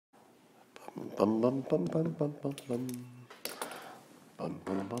Bum bum bum bum bum bum bum. Bum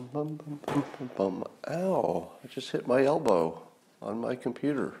bum bum bum bum bum bum bum. Ow! I just hit my elbow on my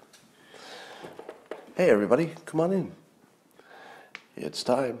computer. Hey everybody, come on in. It's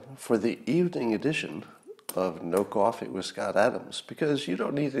time for the evening edition of No Coffee with Scott Adams, because you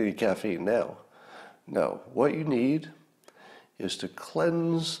don't need any caffeine now. No, what you need is to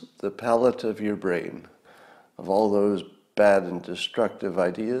cleanse the palate of your brain of all those bad and destructive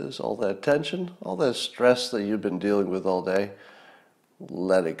ideas, all that tension, all that stress that you've been dealing with all day.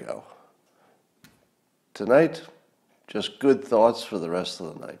 Let it go. Tonight, just good thoughts for the rest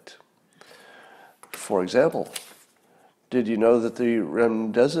of the night. For example, did you know that the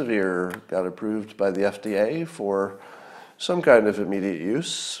remdesivir got approved by the FDA for some kind of immediate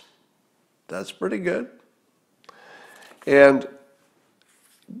use? That's pretty good. And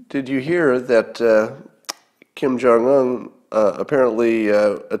did you hear that Kim Jong-un apparently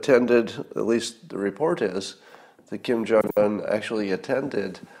attended, at least the report is, that Kim Jong-un actually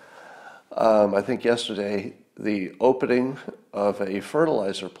attended, I think yesterday, the opening of a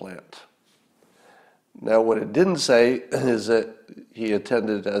fertilizer plant. Now, what it didn't say is that he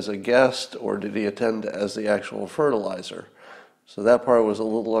attended as a guest or did he attend as the actual fertilizer. So that part was a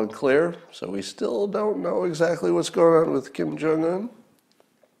little unclear. So we still don't know exactly what's going on with Kim Jong-un.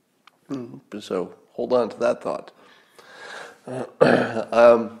 So hold on to that thought.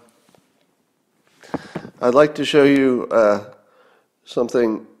 I'd like to show you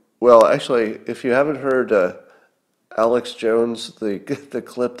something. Well, actually, if you haven't heard Alex Jones, the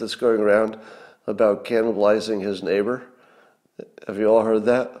clip that's going around about cannibalizing his neighbor, have you all heard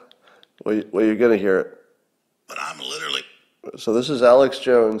that? Well, you're going to hear it. But I'm literally... So this is Alex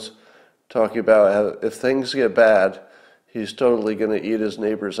Jones talking about how if things get bad, he's totally going to eat his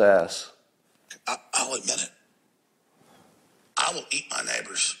neighbor's ass. I'll admit it. I will eat my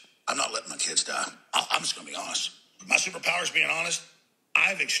neighbors. I'm not letting my kids die. I'm just going to be honest. My superpower is being honest.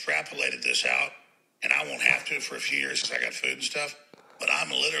 I've extrapolated this out, and I won't have to for a few years because I got food and stuff. But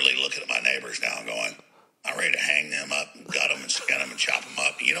I'm literally looking at my neighbors now and going, I'm ready to hang them up and gut them and skin them and chop them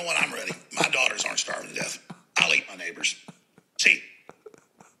up. You know what? I'm ready. My daughters aren't starving to death. I'll eat my neighbors. See,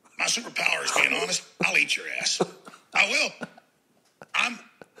 my superpower is being honest. I'll eat your ass. I will. I'm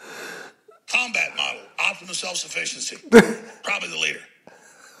combat model, optimal self-sufficiency. Probably the leader.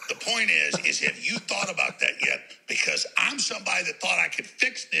 The point is have you thought about that yet? Because I'm somebody that thought I could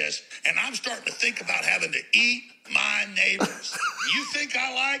fix this, and I'm starting to think about having to eat my neighbors. You think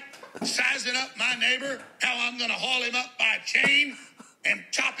I like sizing up my neighbor, how I'm going to haul him up by a chain and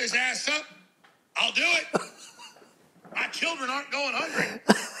chop his ass up? I'll do it. My children aren't going hungry.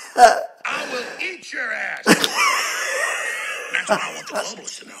 I will eat your ass. That's what I want the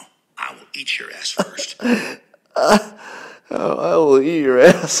globalists to know. I will eat your ass first. I will eat your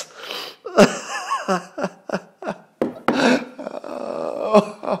ass.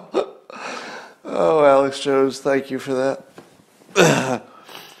 Oh, Alex Jones, thank you for that.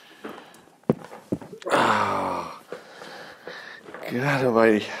 Oh, God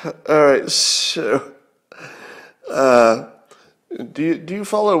almighty. All right, so do you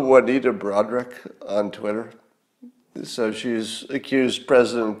follow Juanita Broderick on Twitter? So she's accused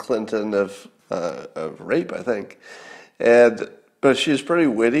President Clinton of rape, I think. But she's pretty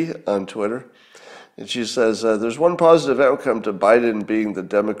witty on Twitter. And she says, there's one positive outcome to Biden being the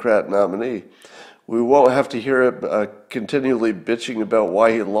Democrat nominee. We won't have to hear him continually bitching about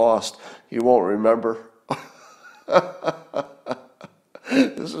why he lost. He won't remember.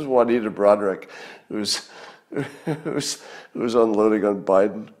 This is Juanita Broderick, who's unloading on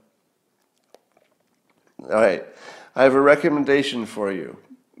Biden. All right. I have a recommendation for you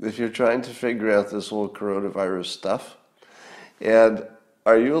if you're trying to figure out this whole coronavirus stuff. And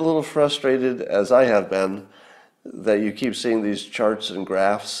are you a little frustrated, as I have been, that you keep seeing these charts and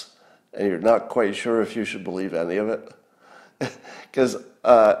graphs and you're not quite sure if you should believe any of it? Because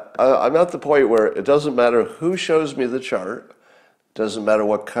I'm at the point where it doesn't matter who shows me the chart, doesn't matter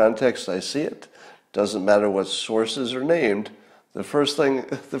what context I see it, doesn't matter what sources are named. The first thing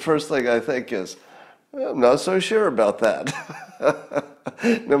I think is, I'm not so sure about that.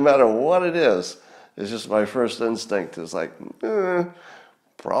 No matter what it is, it's just my first instinct is like,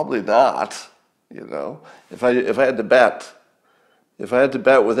 probably not. You know, if I had to bet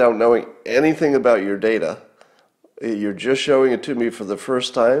without knowing anything about your data, you're just showing it to me for the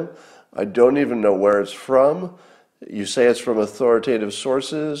first time. I don't even know where it's from. You say it's from authoritative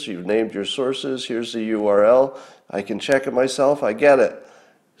sources. You've named your sources. Here's the URL. I can check it myself. I get it.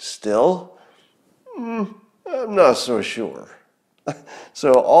 Still, I'm not so sure.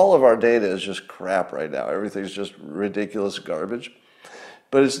 So all of our data is just crap right now. Everything's just ridiculous garbage.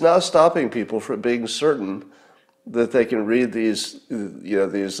 But it's not stopping people from being certain that they can read these,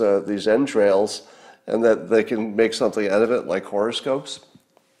 these entrails, and that they can make something out of it, like horoscopes.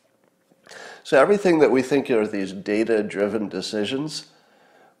 So everything that we think are these data-driven decisions,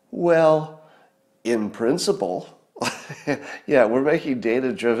 well, in principle, yeah, we're making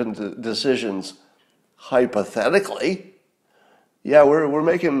data-driven decisions hypothetically. Yeah, we're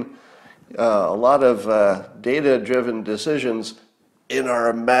making a lot of data-driven decisions in our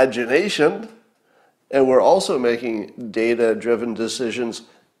imagination, and we're also making data-driven decisions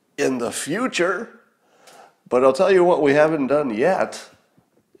in the future. But I'll tell you what we haven't done yet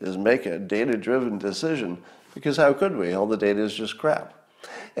is make a data-driven decision, because how could we? All the data is just crap.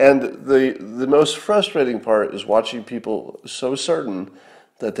 And the most frustrating part is watching people so certain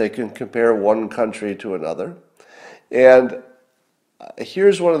that they can compare one country to another. And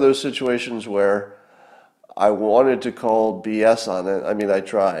here's one of those situations where I wanted to call BS on it. I mean, I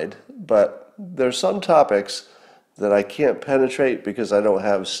tried, but there's some topics that I can't penetrate because I don't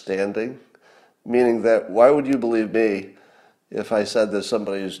have standing, meaning that why would you believe me if I said that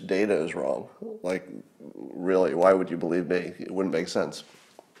somebody's data is wrong? Like, really, why would you believe me? It wouldn't make sense.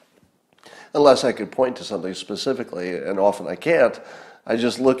 Unless I could point to something specifically, and often I can't. I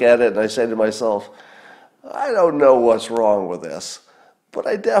just look at it and I say to myself, I don't know what's wrong with this, but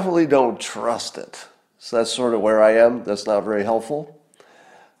I definitely don't trust it. So that's sort of where I am. That's not very helpful.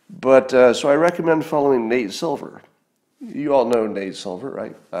 But so I recommend following Nate Silver. You all know Nate Silver,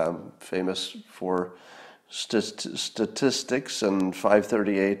 right? Famous for statistics, and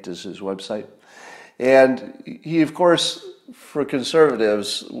 538 is his website. And he, of course, for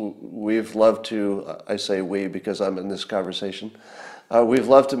conservatives, we've loved to, I say we because I'm in this conversation, we've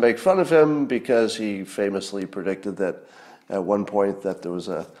loved to make fun of him because he famously predicted that at one point that there was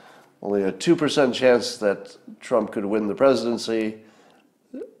only a 2% chance that Trump could win the presidency.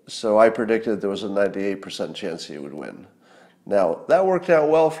 So I predicted there was a 98% chance he would win. Now, that worked out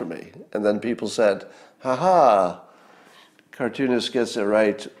well for me. And then people said, ha-ha, cartoonist gets it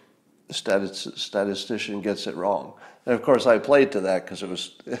right, statistician gets it wrong. And of course I played to that because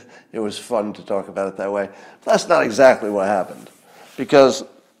it was fun to talk about it that way. But that's not exactly what happened. Because,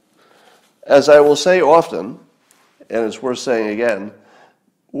 as I will say often, and it's worth saying again,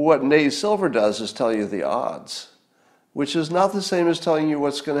 what Nate Silver does is tell you the odds, which is not the same as telling you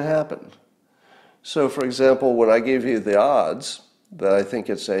what's going to happen. So, for example, when I gave you the odds, that I think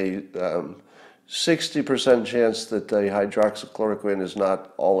it's a 60% chance that the hydroxychloroquine is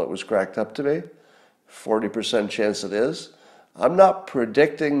not all it was cracked up to be, 40% chance it is, I'm not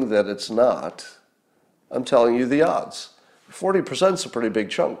predicting that it's not. I'm telling you the odds. 40% is a pretty big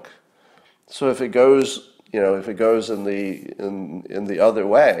chunk. So if it goes, if it goes in the other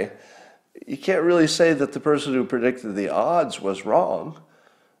way, you can't really say that the person who predicted the odds was wrong,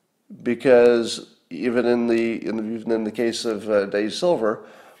 because even in the case of Nate Silver,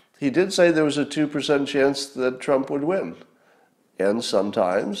 he did say there was a 2% chance that Trump would win, and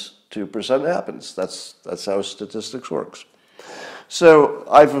sometimes 2% happens. That's how statistics works. So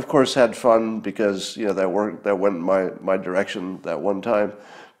I've of course had fun because that went my direction that one time.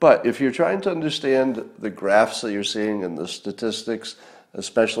 But if you're trying to understand the graphs that you're seeing and the statistics,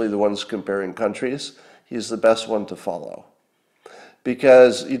 especially the ones comparing countries, he's the best one to follow.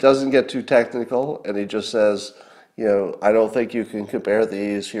 Because he doesn't get too technical, and he just says, I don't think you can compare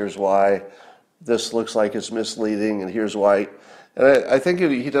these, here's why, this looks like it's misleading, and here's why. And I think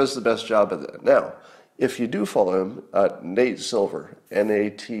he does the best job of that. Now, if you do follow him, Nate Silver,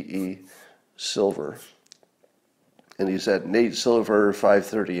 N-A-T-E Silver, and he said Nate Silver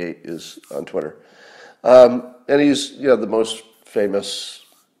 538 is on Twitter. And he's the most famous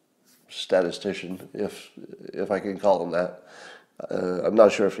statistician, if I can call him that. I'm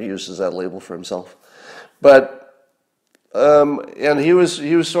not sure if he uses that label for himself, but and he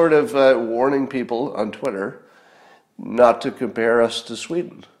was sort of warning people on Twitter not to compare us to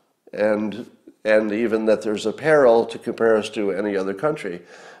Sweden, and even that there's a peril to compare us to any other country.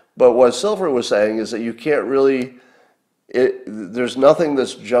 But what Silver was saying is that you can't really, there's nothing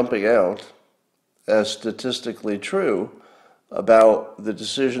that's jumping out as statistically true about the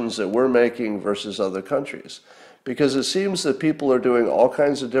decisions that we're making versus other countries. Because it seems that people are doing all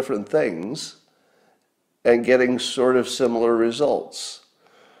kinds of different things and getting sort of similar results.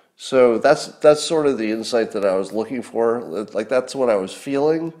 So that's sort of the insight that I was looking for. Like, that's what I was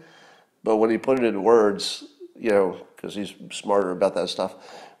feeling. But when he put it in words, because he's smarter about that stuff,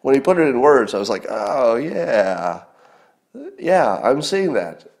 when he put it in words, I was like, oh, yeah, I'm seeing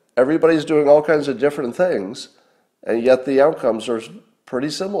that. Everybody's doing all kinds of different things, and yet the outcomes are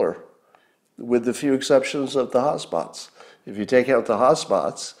pretty similar, with the few exceptions of the hotspots. if you take out the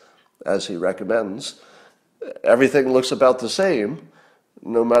hotspots, as he recommends, everything looks about the same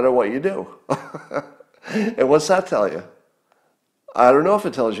no matter what you do. And what's that tell you? I don't know if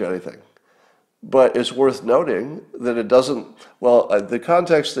it tells you anything. But it's worth noting that it doesn't, well, the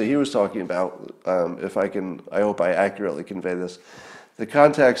context that he was talking about, if I can, I hope I accurately convey this. The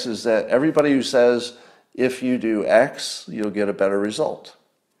context is that everybody who says, if you do X, you'll get a better result.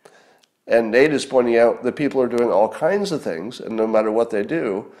 And Nate is pointing out that people are doing all kinds of things, and no matter what they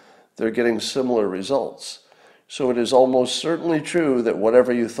do, they're getting similar results. So it is almost certainly true that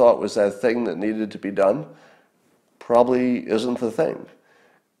whatever you thought was that thing that needed to be done probably isn't the thing.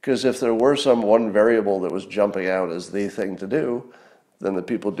 Because if there were some one variable that was jumping out as the thing to do, then the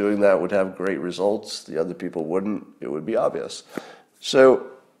people doing that would have great results. The other people wouldn't. It would be obvious. So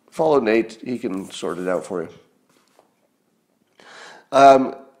follow Nate. He can sort it out for you.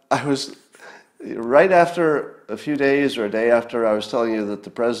 I was, right after a few days or a day after I was telling you that the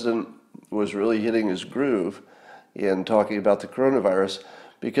president was really hitting his groove in talking about the coronavirus,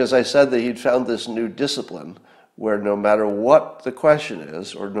 because I said that he'd found this new discipline where no matter what the question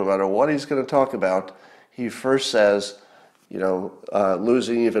is, or no matter what he's going to talk about, he first says,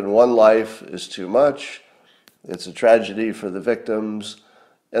 losing even one life is too much, it's a tragedy for the victims,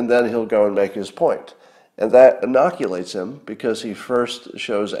 and then he'll go and make his point. And that inoculates him because he first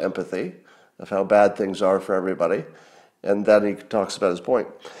shows empathy of how bad things are for everybody, and then he talks about his point.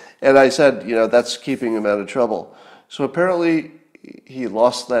 And I said, that's keeping him out of trouble. So apparently he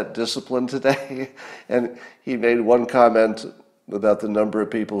lost that discipline today, and he made one comment about the number of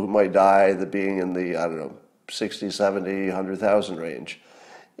people who might die, that being in the, 60, 70, 100,000 range.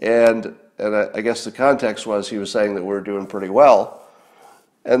 And I guess the context was he was saying that we're doing pretty well.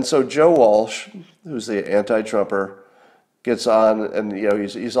 And so Joe Walsh, who's the anti-Trumper, gets on, and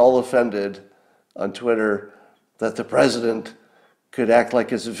he's all offended on Twitter that the president could act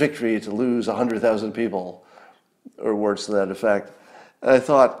like it's a victory to lose 100,000 people, or words to that effect. And I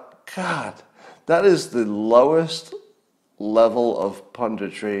thought, God, that is the lowest level of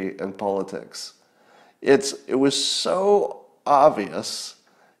punditry in politics. It was so obvious.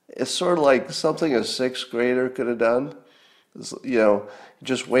 It's sort of like something a sixth grader could have done. It's,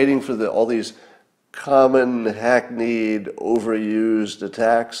 just waiting for all these common, hackneyed, overused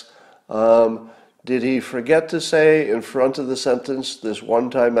attacks. Did he forget to say in front of the sentence, this one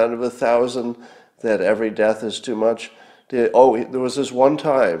time out of 1,000, that every death is too much? There was this one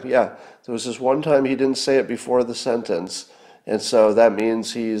time, there was this one time he didn't say it before the sentence, and so that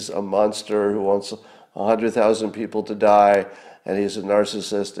means he's a monster who wants 100,000 people to die, and he's a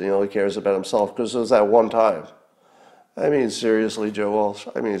narcissist, and he only cares about himself, because it was that one time. I mean, seriously, Joe Walsh,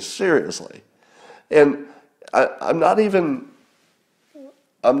 seriously. And I'm not even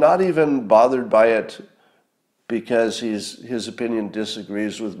bothered by it because his opinion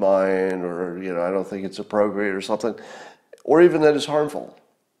disagrees with mine, or I don't think it's appropriate or something, or even that it's harmful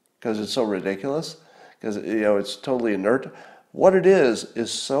because it's so ridiculous, because it's totally inert. What it is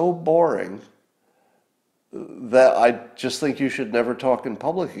so boring that I just think you should never talk in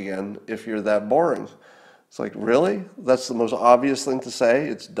public again if you're that boring. It's like, really? That's the most obvious thing to say?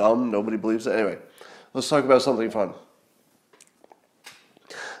 It's dumb. Nobody believes it. Anyway, let's talk about something fun.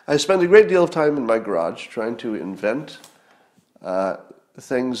 I spend a great deal of time in my garage trying to invent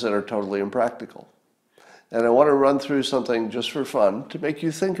things that are totally impractical. And I want to run through something just for fun to make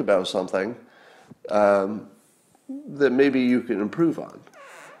you think about something that maybe you can improve on.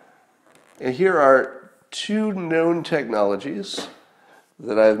 And here are two known technologies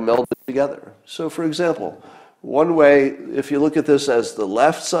that I've melded together. So for example, one way, if you look at this as the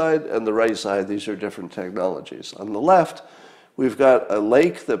left side and the right side, these are different technologies. On the left, we've got a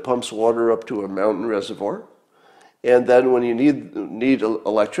lake that pumps water up to a mountain reservoir. And then when you need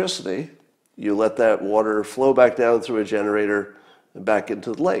electricity, you let that water flow back down through a generator and back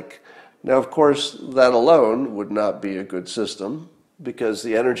into the lake. Now, of course, that alone would not be a good system because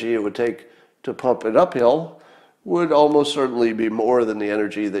the energy it would take to pump it uphill would almost certainly be more than the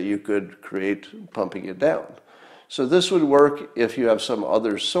energy that you could create pumping it down. So this would work if you have some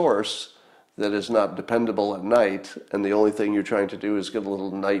other source that is not dependable at night, and the only thing you're trying to do is get a little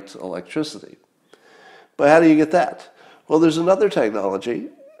night electricity. But how do you get that? Well, there's another technology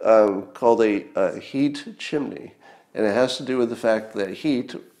called a heat chimney, and it has to do with the fact that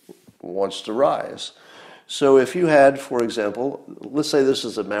heat wants to rise. So if you had, for example, let's say this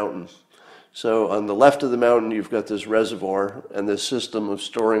is a mountain. So on the left of the mountain, you've got this reservoir and this system of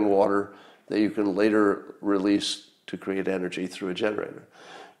storing water that you can later release to create energy through a generator.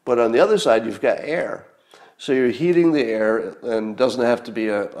 But on the other side, you've got air. So you're heating the air, and it doesn't have to be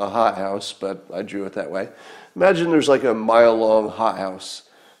a hot house, but I drew it that way. Imagine there's like a mile-long hothouse.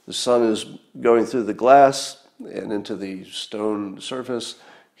 The sun is going through the glass and into the stone surface,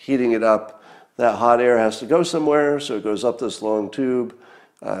 heating it up. That hot air has to go somewhere, so it goes up this long tube,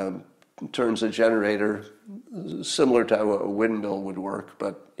 turns a generator, similar to how a windmill would work,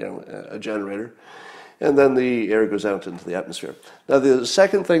 but a generator. And then the air goes out into the atmosphere. Now, the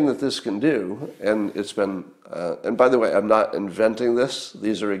second thing that this can do, and it's been, and by the way, I'm not inventing this.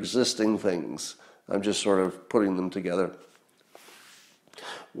 These are existing things. I'm just sort of putting them together.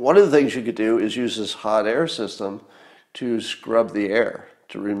 One of the things you could do is use this hot air system to scrub the air,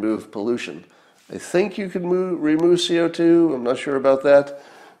 to remove pollution. I think you can remove CO2. I'm not sure about that.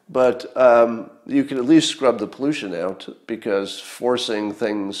 But you can at least scrub the pollution out, because forcing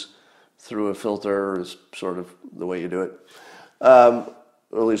things through a filter is sort of the way you do it, or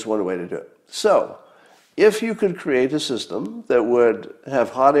at least one way to do it. So if you could create a system that would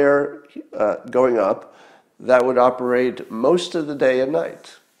have hot air going up, that would operate most of the day and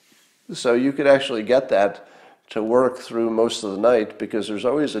night. So you could actually get that to work through most of the night, because there's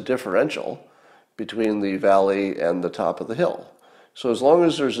always a differential between the valley and the top of the hill. So as long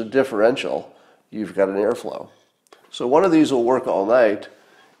as there's a differential, you've got an airflow. So one of these will work all night,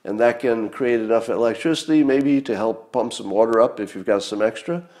 and that can create enough electricity maybe to help pump some water up if you've got some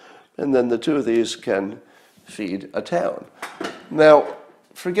extra. And then the two of these can feed a town. Now,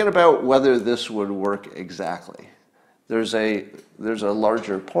 forget about whether this would work exactly. There's a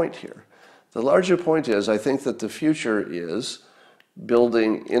larger point here. The larger point is, I think that the future is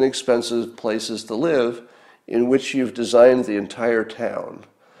building inexpensive places to live in which you've designed the entire town.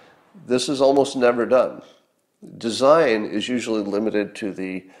 This is almost never done. Design is usually limited to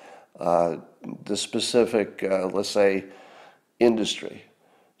the specific, let's say, industry.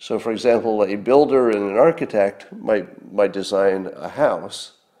 So, for example, a builder and an architect might design a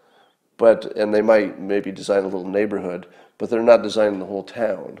house, and they might maybe design a little neighborhood, but they're not designing the whole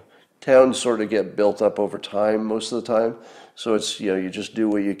town. Towns sort of get built up over time most of the time, so it's you just do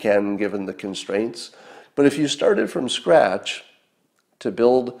what you can given the constraints. But if you started from scratch to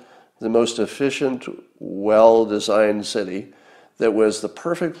build the most efficient, well-designed city that was the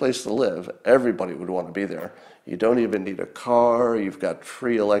perfect place to live, everybody would want to be there. You don't even need a car, you've got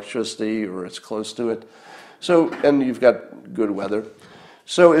free electricity, or it's close to it. So, and you've got good weather.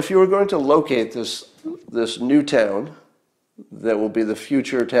 So if you were going to locate this new town that will be the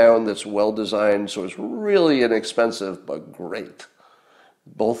future town that's well-designed, so it's really inexpensive, but great.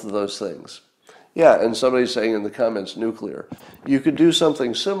 Both of those things. Yeah, and somebody's saying in the comments, nuclear. You could do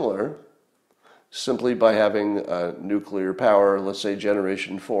something similar simply by having nuclear power, let's say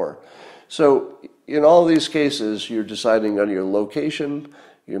generation 4. So in all these cases, you're deciding on your location,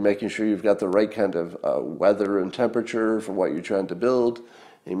 you're making sure you've got the right kind of weather and temperature for what you're trying to build,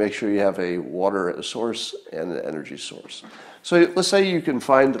 and you make sure you have a water source and an energy source. So let's say you can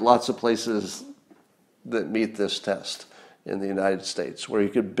find lots of places that meet this test in the United States where you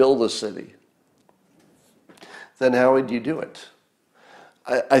could build a city. Then how would you do it?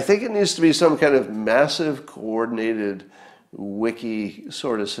 I think it needs to be some kind of massive coordinated wiki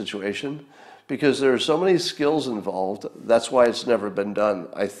sort of situation, because there are so many skills involved. That's why it's never been done,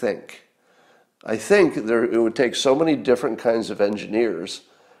 I think. I think it would take so many different kinds of engineers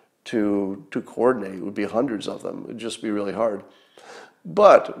to coordinate. It would be hundreds of them. It would just be really hard.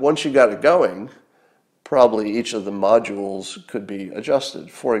 But once you got it going, probably each of the modules could be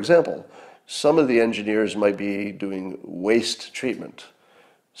adjusted. For example, some of the engineers might be doing waste treatment.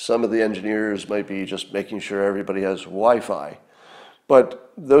 Some of the engineers might be just making sure everybody has Wi-Fi.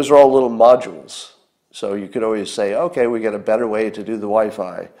 But those are all little modules. So you could always say, okay, we got a better way to do the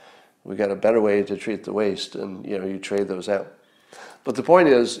Wi-Fi. We got a better way to treat the waste, and you trade those out. But the point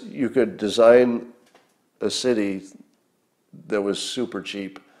is, you could design a city that was super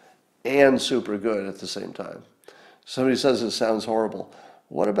cheap and super good at the same time. Somebody says it sounds horrible.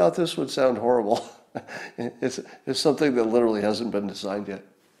 What about this would sound horrible? It's something that literally hasn't been designed yet.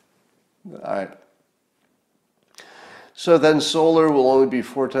 All right. So then solar will only be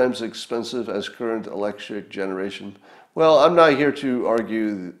 4 times expensive as current electric generation. Well, I'm not here to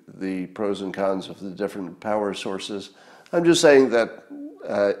argue the pros and cons of the different power sources. I'm just saying that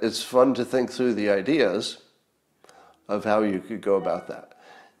it's fun to think through the ideas of how you could go about that.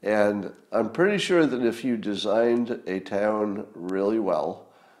 And I'm pretty sure that if you designed a town really well,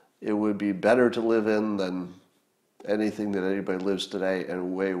 it would be better to live in than anything that anybody lives today,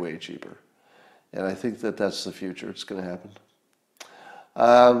 and way, way cheaper. And I think that that's the future. It's going to happen.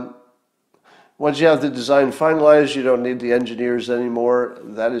 Once you have the design finalized, you don't need the engineers anymore.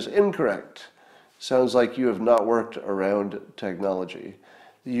 That is incorrect. Sounds like you have not worked around technology.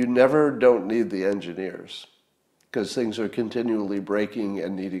 You never don't need the engineers because things are continually breaking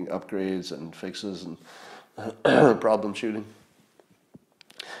and needing upgrades and fixes and problem shooting.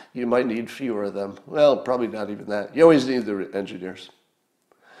 You might need fewer of them. Well, probably not even that. You always need the engineers.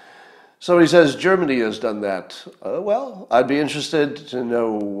 Somebody says Germany has done that. Well, I'd be interested to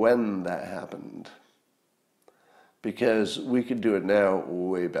know when that happened, because we could do it now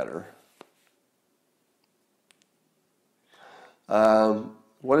way better.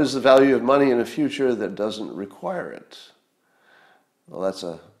 What is the value of money in a future that doesn't require it? Well, that's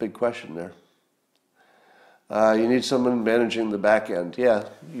a big question there. You need someone managing the back end. Yeah,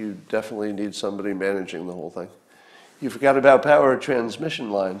 you definitely need somebody managing the whole thing. You forgot about power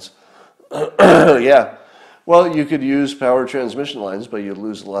transmission lines. Yeah. Well, you could use power transmission lines, but you'd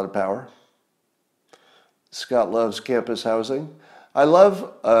lose a lot of power. Scott loves campus housing. I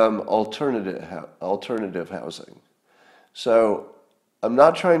love alternative housing. So I'm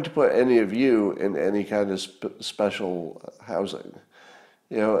not trying to put any of you in any kind of special housing.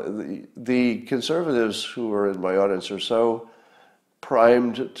 You know, the conservatives who are in my audience are so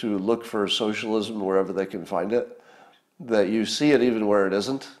primed to look for socialism wherever they can find it that you see it even where it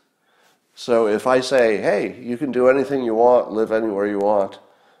isn't. So if I say, hey, you can do anything you want, live anywhere you want,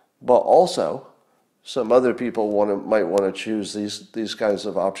 but also some other people might want to choose these kinds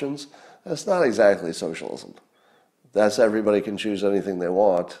of options, that's not exactly socialism. That's everybody can choose anything they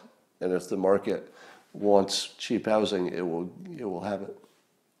want, and if the market wants cheap housing, it will have it.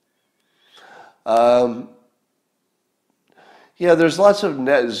 Yeah, there's lots of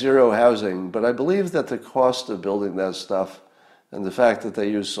net zero housing, but I believe that the cost of building that stuff and the fact that they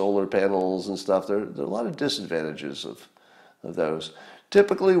use solar panels and stuff, there are a lot of disadvantages of those.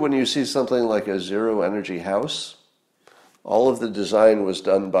 Typically, when you see something like a zero energy house, all of the design was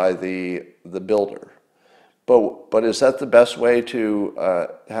done by the builder. But is that the best way to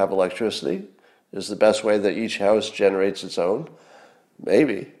have electricity? Is the best way that each house generates its own?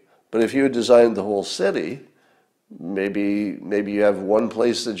 Maybe. But if you had designed the whole city, maybe you have one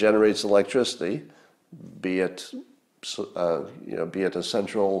place that generates electricity, be it a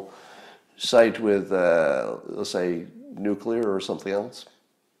central site with, let's say, nuclear or something else.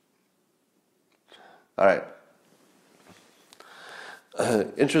 All right.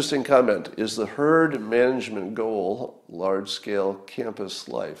 Interesting comment. Is the herd management goal large-scale campus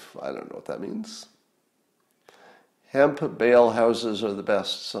life? I don't know what that means. Hemp bale houses are the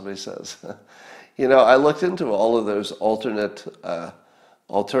best, somebody says. You know, I looked into all of those alternative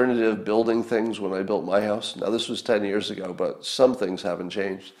building things when I built my house. Now, this was 10 years ago, but some things haven't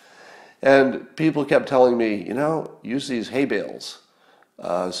changed. And people kept telling me, you know, use these hay bales,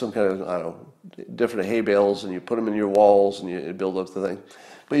 some kind of, I don't know, different hay bales, and you put them in your walls and you build up the thing.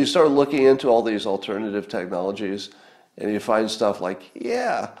 But you start looking into all these alternative technologies and you find stuff like,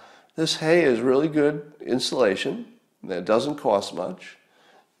 yeah, this hay is really good insulation, and it doesn't cost much.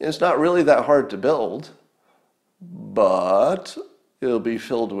 It's not really that hard to build, but it'll be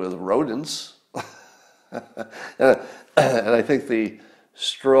filled with rodents. And I think the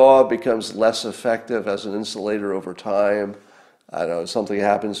straw becomes less effective as an insulator over time. I don't know, something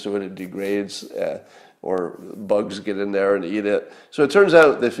happens to it, it degrades, or bugs get in there and eat it. So it turns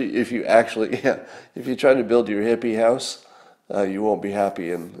out that if you try to build your hippie house, you won't be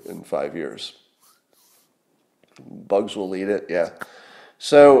happy in 5 years. Bugs will eat it, yeah.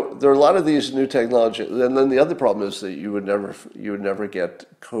 So there are a lot of these new technologies, and then the other problem is that you would never get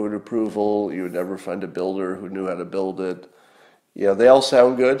code approval. You would never find a builder who knew how to build it. You know, they all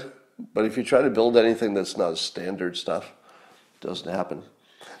sound good, but if you try to build anything that's not standard stuff, it doesn't happen.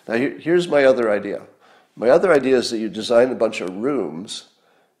 Now here's my other idea. My other idea is that you design a bunch of rooms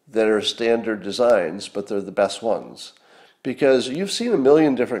that are standard designs, but they're the best ones, because you've seen a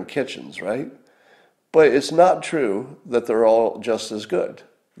million different kitchens, right? But it's not true that they're all just as good.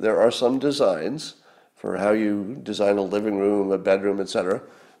 There are some designs for how you design a living room, a bedroom, etc.,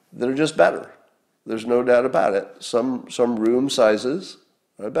 that are just better. There's no doubt about it. Some room sizes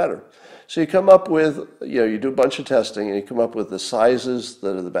are better. So you come up with, you do a bunch of testing and you come up with the sizes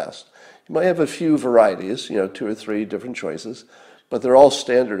that are the best. You might have a few varieties, 2 or 3 different choices, but they're all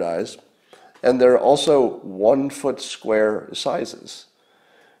standardized. And they're also 1 foot square sizes.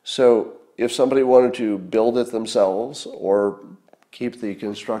 So if somebody wanted to build it themselves or keep the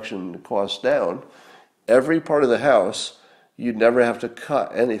construction costs down, every part of the house, you'd never have to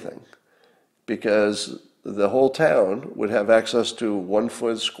cut anything, because the whole town would have access to 1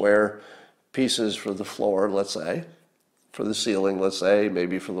 foot square pieces for the floor, let's say, for the ceiling, let's say,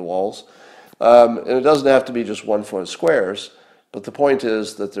 maybe for the walls. And it doesn't have to be just 1 foot squares, But the point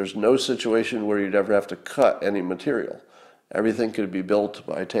is that there's no situation where you'd ever have to cut any material. Everything could be built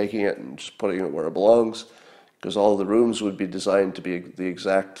by taking it and just putting it where it belongs, because all the rooms would be designed to be the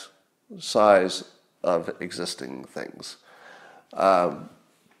exact size of existing things. And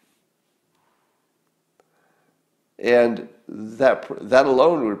that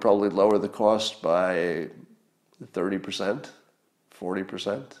alone would probably lower the cost by 30%,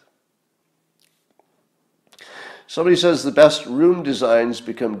 40%. Somebody says the best room designs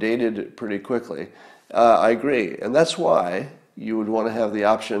become dated pretty quickly. I agree, and that's why you would want to have the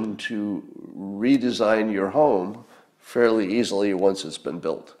option to redesign your home fairly easily once it's been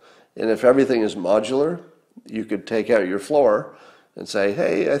built. And if everything is modular, you could take out your floor and say,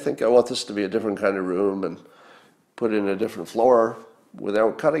 hey, I think I want this to be a different kind of room, and put in a different floor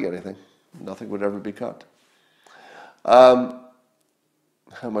without cutting anything. Nothing would ever be cut. How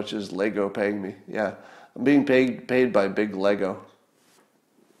much is Lego paying me? Yeah, I'm being paid by Big Lego.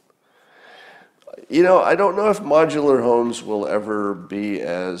 You know, I don't know if modular homes will ever be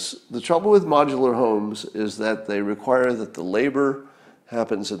as... The trouble with modular homes is that they require that the labor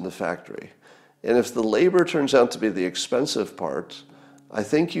happens in the factory. And if the labor turns out to be the expensive part, I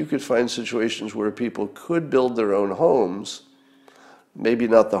think you could find situations where people could build their own homes, maybe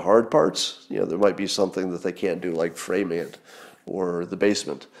not the hard parts. You know, there might be something that they can't do, like framing it or the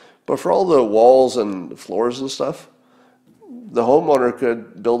basement. But for all the walls and floors and stuff, the homeowner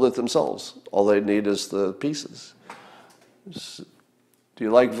could build it themselves. All they need is the pieces. Do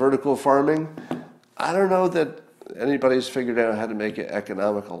you like vertical farming? I don't know that anybody's figured out how to make it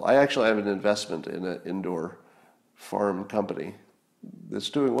economical. I actually have an investment in an indoor farm company that's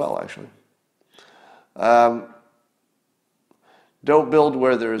doing well, actually. Don't build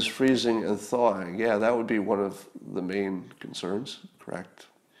where there is freezing and thawing. Yeah, that would be one of the main concerns, correct.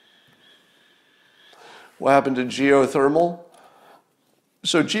 What happened to geothermal?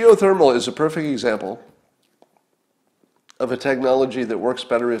 So geothermal is a perfect example of a technology that works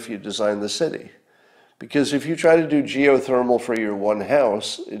better if you design the city. Because if you try to do geothermal for your one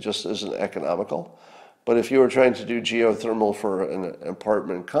house, it just isn't economical. But if you were trying to do geothermal for an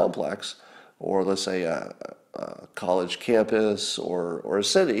apartment complex, or let's say a college campus or a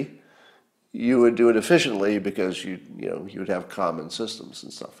city, you would do it efficiently because you would have common systems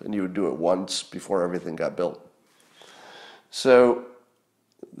and stuff, and you would do it once before everything got built. So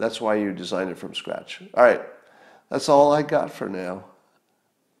that's why you design it from scratch. All right, that's all I got for now.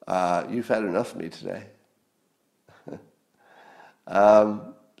 You've had enough of me today.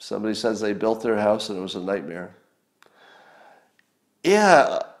 Somebody says they built their house and it was a nightmare.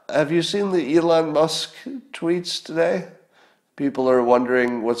 Yeah, have you seen the Elon Musk tweets today? People are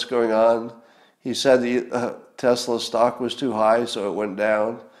wondering what's going on. He said the Tesla stock was too high, so it went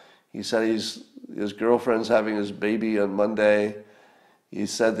down. He said his girlfriend's having his baby on Monday. He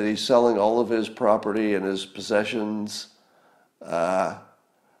said that he's selling all of his property and his possessions. And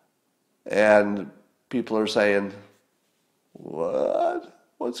people are saying, what?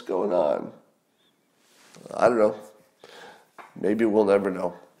 What's going on? I don't know. Maybe we'll never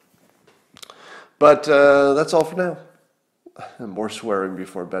know. But that's all for now. More swearing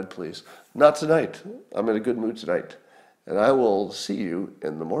before bed, please. Not tonight. I'm in a good mood tonight. And I will see you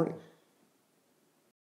in the morning.